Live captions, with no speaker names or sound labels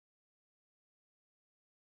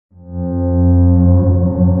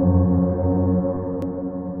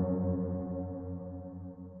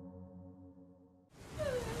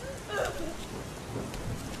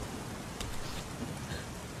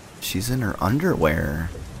She's in her underwear.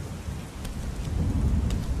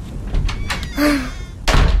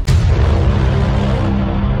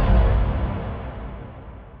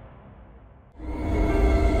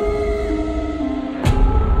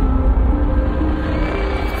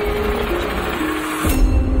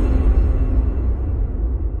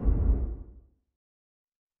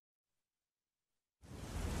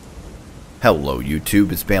 Hello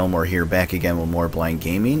YouTube, it's Baal here, back again with more blind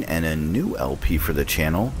gaming and a new LP for the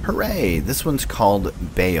channel. Hooray! This one's called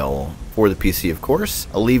Baal, for the PC of course.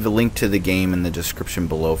 I'll leave a link to the game in the description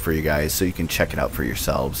below for you guys so you can check it out for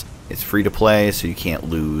yourselves. It's free to play, so you can't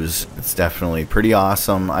lose. It's definitely pretty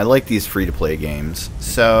awesome. I like these free to play games.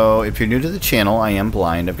 So if you're new to the channel, I am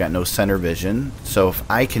blind, I've got no center vision, so if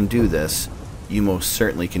I can do this, you most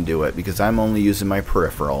certainly can do it because I'm only using my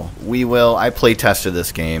peripheral. I play tested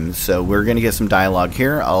this game, so we're gonna get some dialogue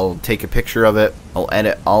here. I'll take a picture of it, I'll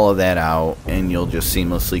edit all of that out, and you'll just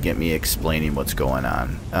seamlessly get me explaining what's going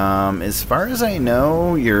on. As far as I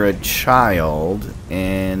know, you're a child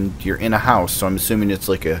and you're in a house, so I'm assuming it's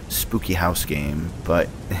like a spooky house game, but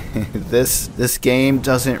this game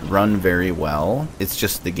doesn't run very well. It's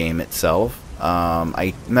just the game itself.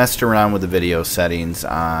 I messed around with the video settings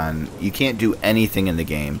on, you can't do anything in the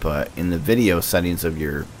game, but in the video settings of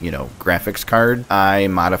your, graphics card, I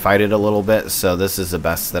modified it a little bit, so this is the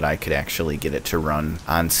best that I could actually get it to run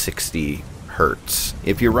on 60 Hertz.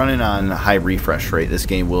 If you're running on high refresh rate, this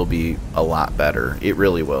game will be a lot better. It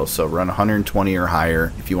really will. So run 120 or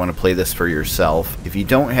higher if you want to play this for yourself. If you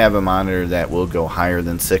don't have a monitor that will go higher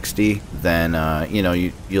than 60, then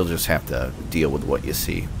you'll just have to deal with what you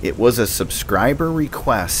see. It was a subscriber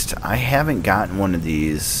request. I haven't gotten one of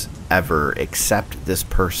these ever except this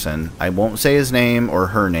person. I won't say his name or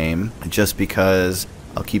her name just because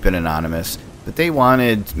I'll keep it anonymous. But they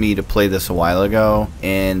wanted me to play this a while ago,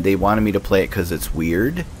 and they wanted me to play it because it's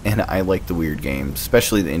weird, and I like the weird games,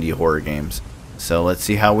 especially the indie horror games. So let's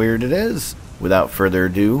see how weird it is. Without further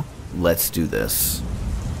ado, let's do this.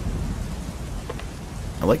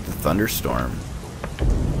 I like the thunderstorm.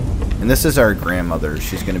 And this is our grandmother.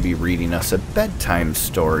 She's going to be reading us a bedtime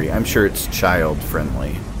story. I'm sure it's child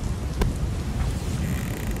friendly.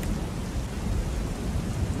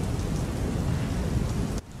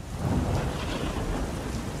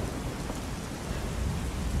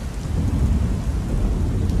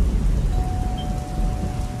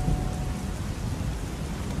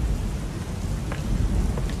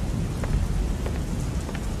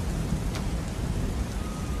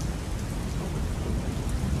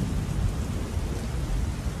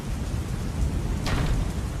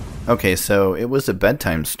 Okay, so it was a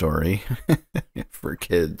bedtime story for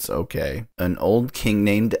kids, okay. An old king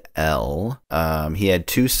named El, he had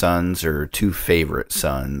two sons, or two favorite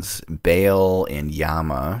sons, Baal and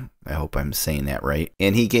Yamm. I hope I'm saying that right.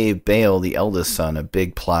 And he gave Baal, the eldest son, a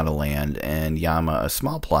big plot of land and Yamm a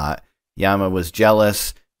small plot. Yamm was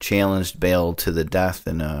jealous, challenged Baal to the death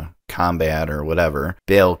in a combat or whatever.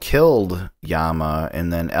 Baal killed Yamm,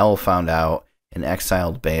 and then El found out and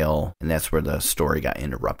exiled Baal, and that's where the story got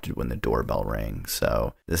interrupted when the doorbell rang.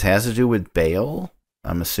 So this has to do with Baal,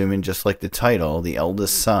 I'm assuming, just like the title, the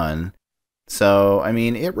eldest son. So I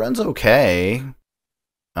mean, it runs okay.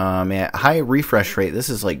 At high refresh rate, this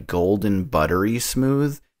is like golden buttery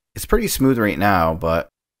smooth. It's pretty smooth right now, but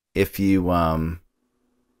if you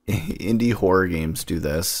indie horror games do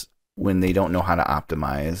this when they don't know how to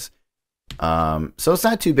optimize. So it's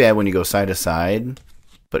not too bad when you go side to side.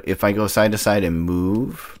 But if I go side to side and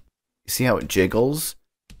move, you see how it jiggles?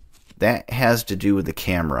 That has to do with the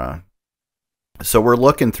camera. So we're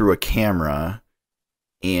looking through a camera,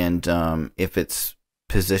 and if it's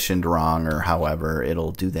positioned wrong or however,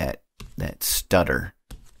 it'll do that stutter.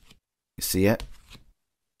 You see it?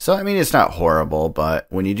 So, I mean, it's not horrible, but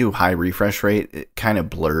when you do high refresh rate, it kind of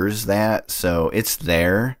blurs that. So it's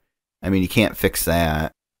there. I mean, you can't fix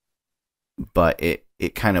that, but it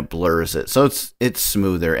kind of blurs it, so it's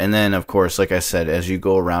smoother. And then of course, like I said, as you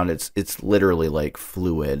go around, it's literally like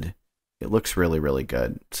fluid. It looks really, really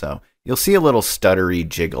good. So you'll see a little stuttery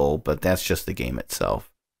jiggle, but that's just the game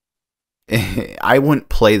itself. I wouldn't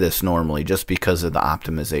play this normally just because of the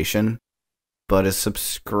optimization, but a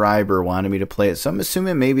subscriber wanted me to play it, so I'm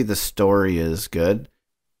assuming maybe the story is good.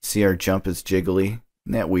 See, our jump is jiggly.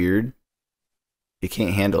 Isn't that weird? You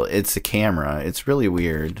can't handle it. It's the camera. It's really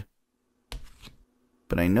weird.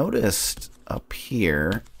 But I noticed up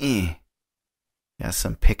here, got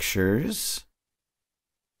some pictures.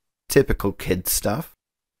 Typical kid stuff.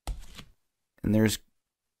 And there's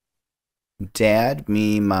Dad,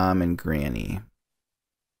 me, Mom, and Granny.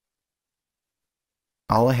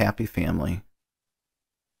 All a happy family.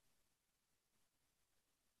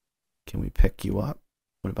 Can we pick you up?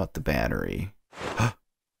 What about the battery?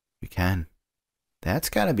 We can. That's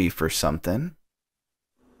got to be for something.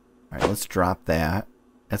 All right, let's drop that.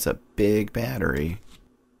 That's a big battery.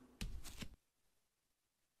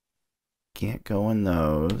 Can't go in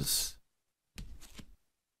those.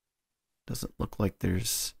 Doesn't look like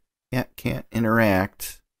there's... Yeah, can't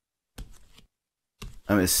interact.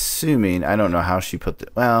 I'm assuming... I don't know how she put the...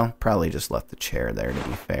 Well, probably just left the chair there, to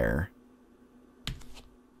be fair.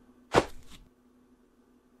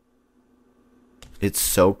 It's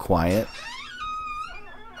so quiet.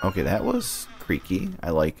 Okay, that was creaky.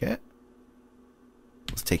 I like it.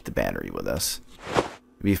 Let's take the battery with us. It'd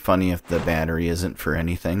be funny if the battery isn't for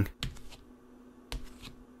anything.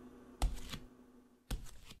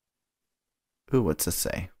 Ooh, what's this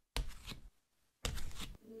say?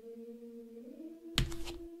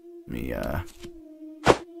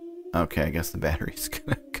 Okay, I guess the battery's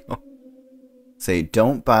gonna go. Say,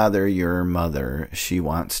 don't bother your mother. She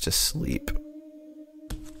wants to sleep.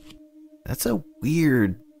 That's a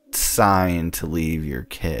weird sign to leave your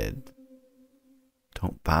kid.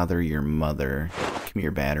 Don't bother your mother. Give me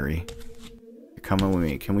your battery. You're coming with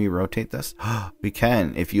me. Can we rotate this? We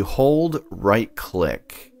can. If you hold right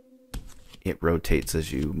click, it rotates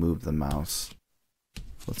as you move the mouse.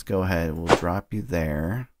 Let's go ahead. We'll drop you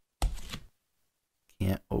there.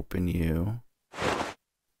 Can't open you.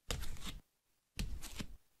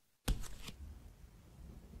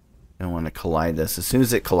 Don't want to collide this. As soon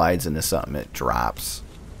as it collides into something, it drops.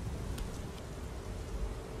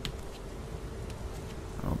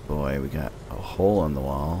 Oh boy, we got a hole in the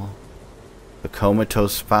wall. The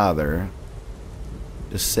comatose father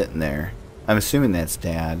just sitting there. I'm assuming that's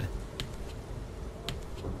Dad.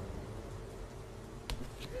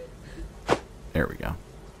 There we go.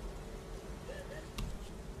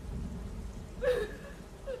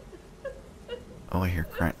 Oh, I hear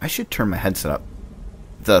crying. I should turn my headset up.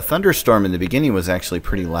 The thunderstorm in the beginning was actually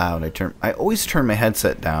pretty loud. I always turn my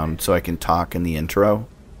headset down so I can talk in the intro.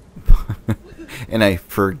 And I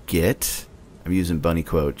forget. I'm using bunny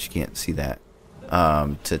quotes. You can't see that.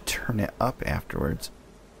 To turn it up afterwards.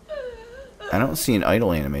 I don't see an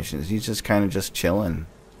idle animation. He's just kind of just chilling.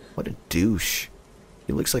 What a douche.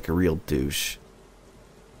 He looks like a real douche.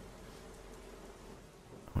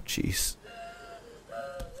 Oh, jeez.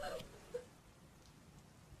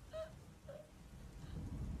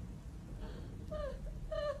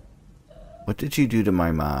 What did you do to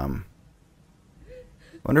my mom?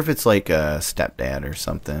 Wonder if it's like a stepdad or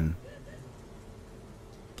something.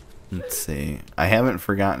 Let's see. I haven't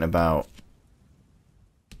forgotten about...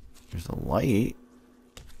 There's a light.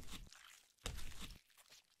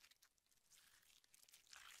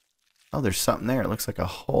 Oh, there's something there. It looks like a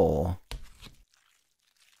hole.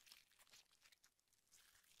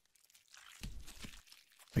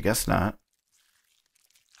 I guess not.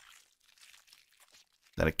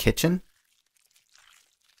 Is that a kitchen?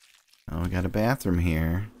 Oh, we got a bathroom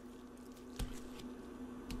here.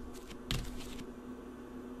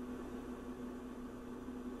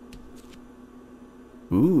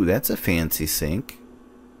 Ooh, that's a fancy sink.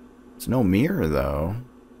 It's no mirror, though.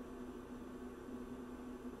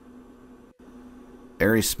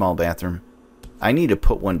 Very small bathroom. I need to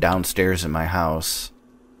put one downstairs in my house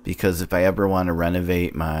because if I ever want to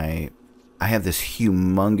renovate my... I have this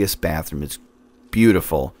humongous bathroom. It's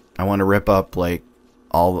beautiful. I want to rip up like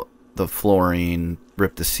all the flooring,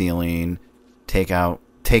 rip the ceiling, take out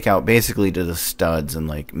basically to the studs and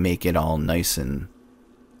like make it all nice and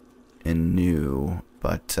new.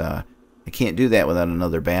 But I can't do that without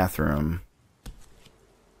another bathroom.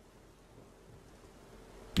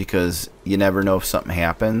 Because you never know if something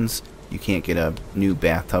happens. You can't get a new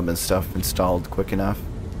bathtub and stuff installed quick enough.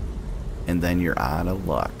 And then you're out of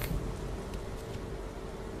luck.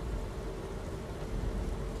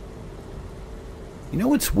 You know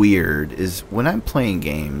what's weird is when I'm playing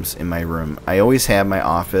games in my room, I always have my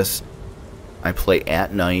office. I play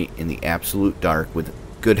at night in the absolute dark with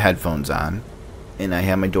good headphones on. And I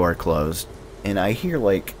have my door closed. And I hear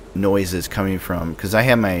like noises coming from... Because I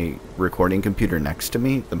have my recording computer next to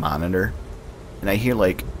me, the monitor. And I hear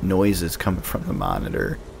like noises coming from the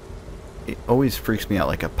monitor. It always freaks me out,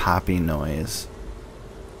 like a popping noise.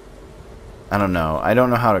 I don't know. I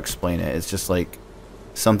don't know how to explain it. It's just like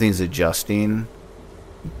something's adjusting,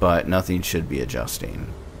 but nothing should be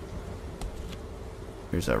adjusting.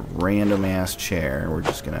 Here's a random ass chair. We're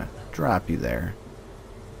just gonna drop you there.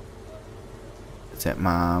 Is that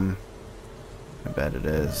Mom? I bet it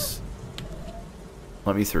is.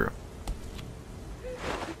 Let me through.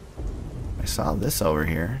 I saw this over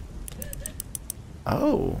here.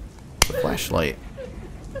 Oh, the flashlight.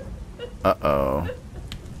 Uh-oh.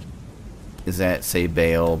 Is that, say,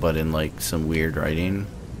 Baal, but in like some weird writing?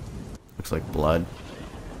 Looks like blood.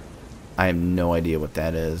 I have no idea what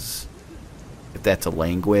that is. If that's a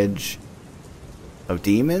language of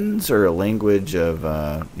demons or a language of,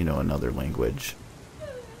 you know, another language.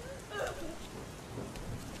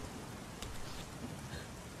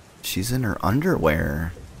 She's in her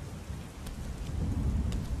underwear.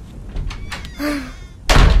 That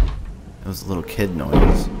was a little kid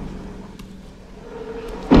noise.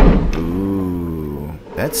 Ooh,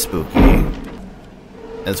 that's spooky.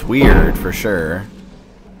 That's weird for sure.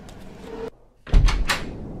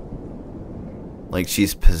 Like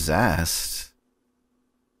she's possessed.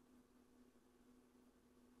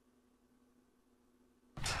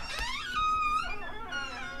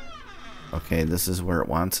 Okay, this is where it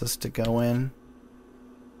wants us to go in.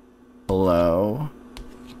 Hello?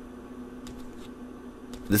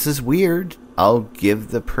 This is weird. I'll give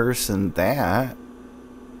the person that.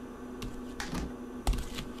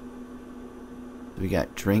 We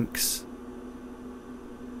got drinks.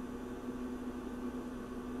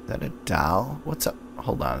 Is that a doll? What's up?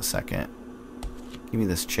 Hold on a second. Give me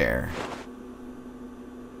this chair.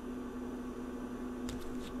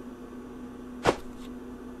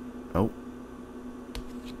 Oh.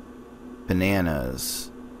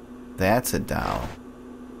 Bananas. That's a doll.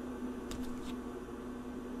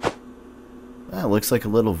 That looks like a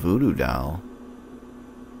little voodoo doll.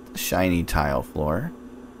 Shiny tile floor.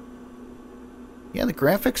 Yeah, the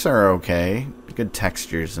graphics are okay. Good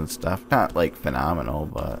textures and stuff. Not like phenomenal,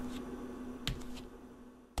 but...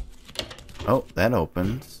 Oh, that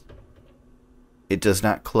opens. It does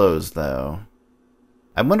not close, though.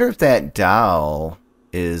 I wonder if that doll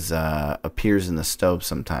is appears in the stove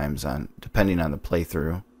sometimes, depending on the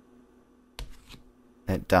playthrough.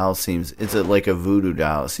 That doll seems... Is it like a voodoo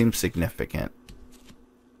doll? It seems significant.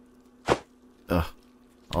 Ugh.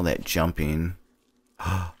 All that jumping.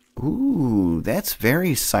 Ooh, that's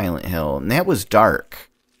very Silent Hill. And that was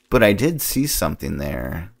dark. But I did see something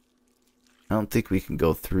there. I don't think we can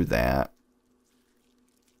go through that.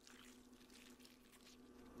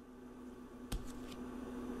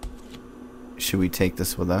 Should we take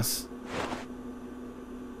this with us?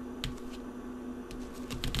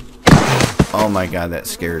 Oh my god, that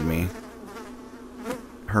scared me.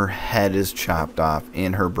 Her head is chopped off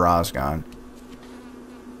and her bra's gone.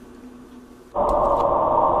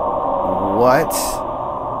 What?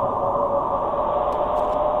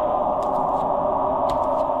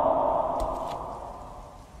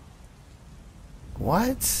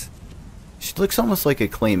 What? She looks almost like a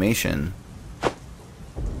claymation.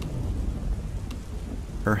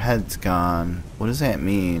 Her head's gone. What does that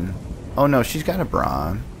mean? Oh no, she's got a bra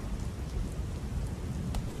on.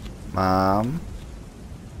 Mom?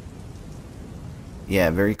 Yeah,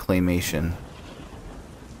 very claymation.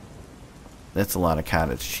 That's a lot of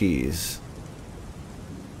cottage cheese.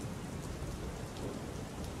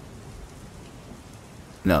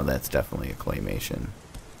 No, that's definitely a claymation.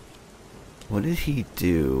 What did he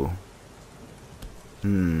do?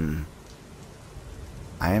 I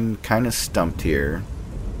am kind of stumped here.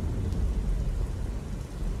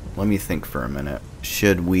 Let me think for a minute.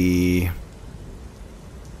 Should we...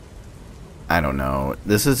 I don't know.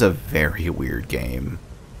 This is a very weird game.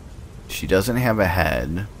 She doesn't have a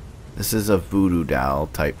head. This is a voodoo doll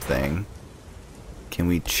type thing. Can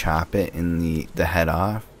we chop it in the head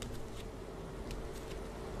off?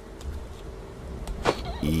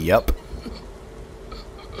 Yup.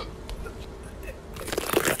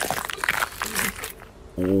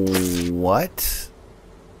 What?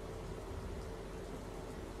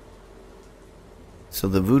 So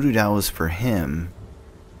the voodoo doll was for him.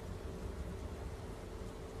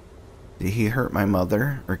 Did he hurt my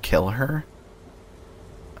mother or kill her?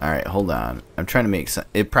 Alright, hold on. I'm trying to make sense.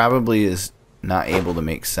 It probably is not able to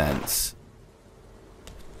make sense.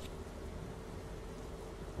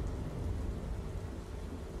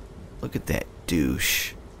 Look at that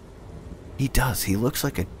douche. He does. He looks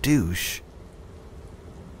like a douche.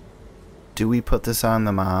 Do we put this on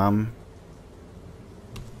the mom?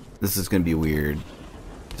 This is going to be weird.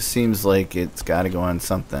 It seems like it's got to go on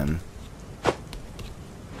something.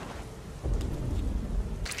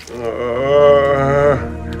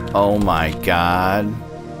 Oh my god.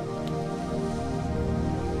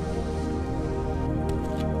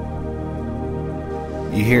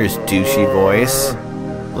 You hear his douchey voice?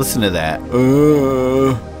 Listen to that.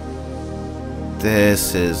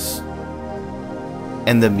 This is...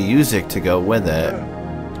 And the music to go with it.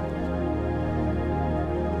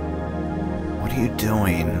 What are you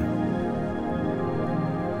doing?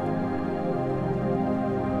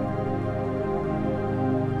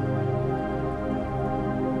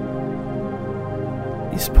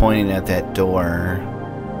 He's pointing at that door.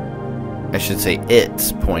 I should say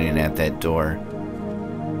it's pointing at that door.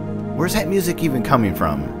 Where's that music even coming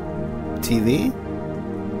from? TV?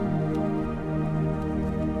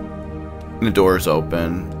 The door's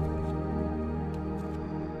open.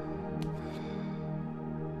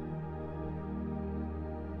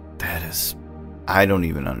 That is... I don't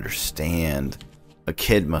even understand. A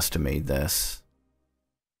kid must have made this.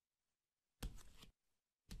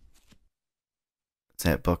 Is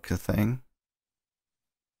that book a thing?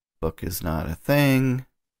 Book is not a thing.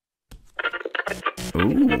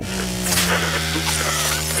 Ooh.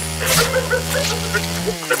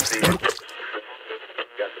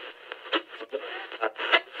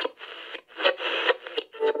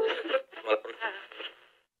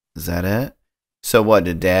 Is that it? So what,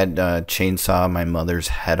 did Dad chainsaw my mother's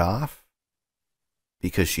head off?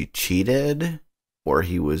 Because she cheated? Or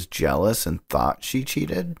he was jealous and thought she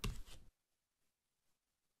cheated?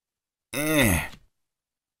 Eh.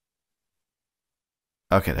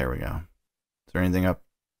 Okay, there we go. Is there anything up?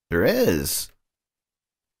 There is.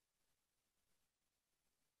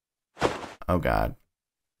 Oh, God.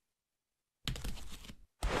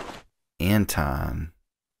 Anton.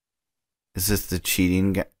 Is this the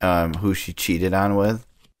cheating, who she cheated on with?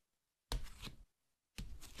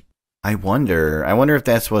 I wonder if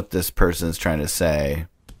that's what this person's trying to say.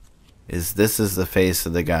 This is the face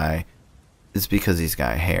of the guy. It's because he's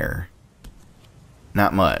got hair.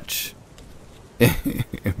 Not much.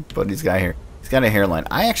 But he's got hair. He's got a hairline.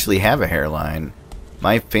 I actually have a hairline.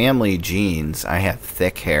 My family genes, I have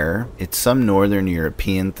thick hair. It's some Northern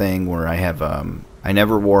European thing where I have, I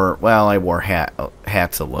never wore, well, I wore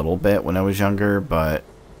hats a little bit when I was younger, but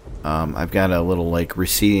I've got a little, like,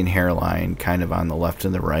 receding hairline kind of on the left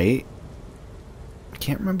and the right. I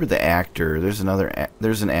can't remember the actor. There's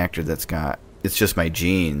an actor that's got, it's just my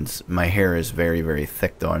genes. My hair is very, very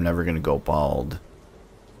thick, though. I'm never going to go bald.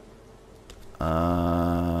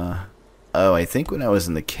 Oh, I think when I was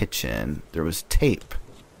in the kitchen, there was tape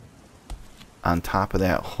on top of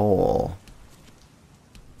that hole.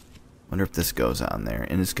 Wonder if this goes on there,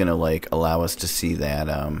 and it's gonna like allow us to see that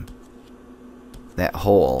that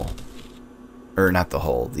hole, or not the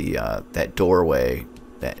hole, the that doorway,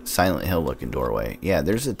 that Silent Hill looking doorway. Yeah,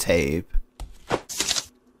 there's a tape.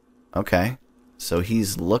 Okay, so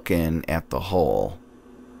he's looking at the hole.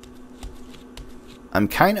 I'm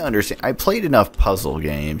kind of understanding. I played enough puzzle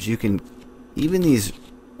games. You can, even these,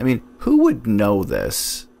 I mean, who would know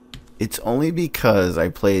this? It's only because I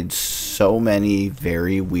played so many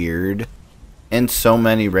very weird and so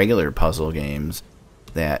many regular puzzle games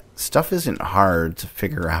that stuff isn't hard to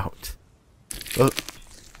figure out.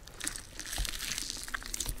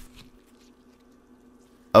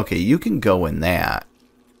 Okay, you can go in that.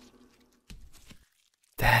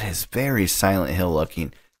 That is very Silent Hill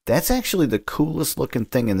looking. That's actually the coolest looking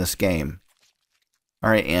thing in this game.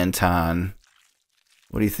 Alright, Anton.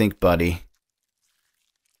 What do you think, buddy?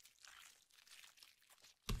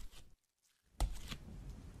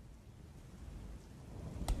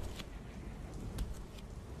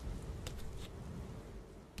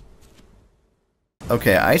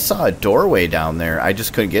 Okay, I saw a doorway down there. I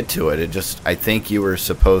just couldn't get to it. I think you were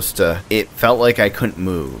supposed to... It felt like I couldn't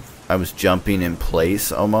move. I was jumping in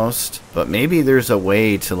place almost, but maybe there's a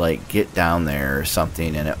way to like get down there or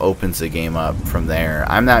something and it opens the game up from there.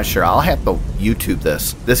 I'm not sure. I'll have to YouTube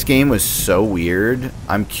this. This game was so weird.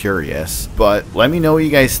 I'm curious, but let me know what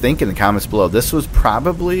you guys think in the comments below. This was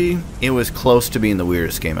probably, it was close to being the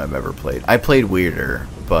weirdest game I've ever played. I played weirder,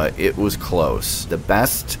 but it was close. The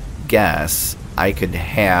best guess I could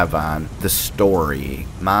have on the story.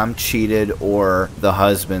 Mom cheated or the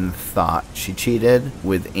husband thought she cheated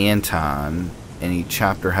with Anton and he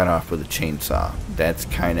chopped her head off with a chainsaw. That's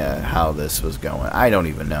kind of how this was going. I don't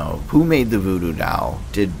even know. Who made the voodoo doll?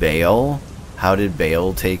 Did Baal? How did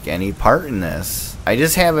Baal take any part in this? I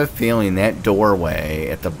just have a feeling that doorway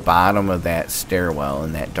at the bottom of that stairwell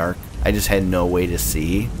in that dark, I just had no way to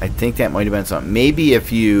see. I think that might have been something. Maybe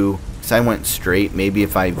if you... I went straight, maybe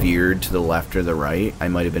if I veered to the left or the right, I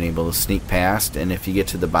might have been able to sneak past, and if you get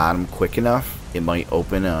to the bottom quick enough, it might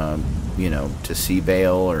open, you know, to see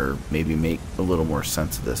Baal, or maybe make a little more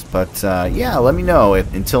sense of this. But, yeah, let me know.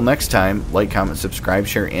 Until next time, like, comment, subscribe,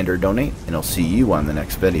 share, and or donate, and I'll see you on the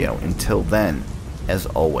next video. Until then, as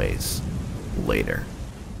always, later.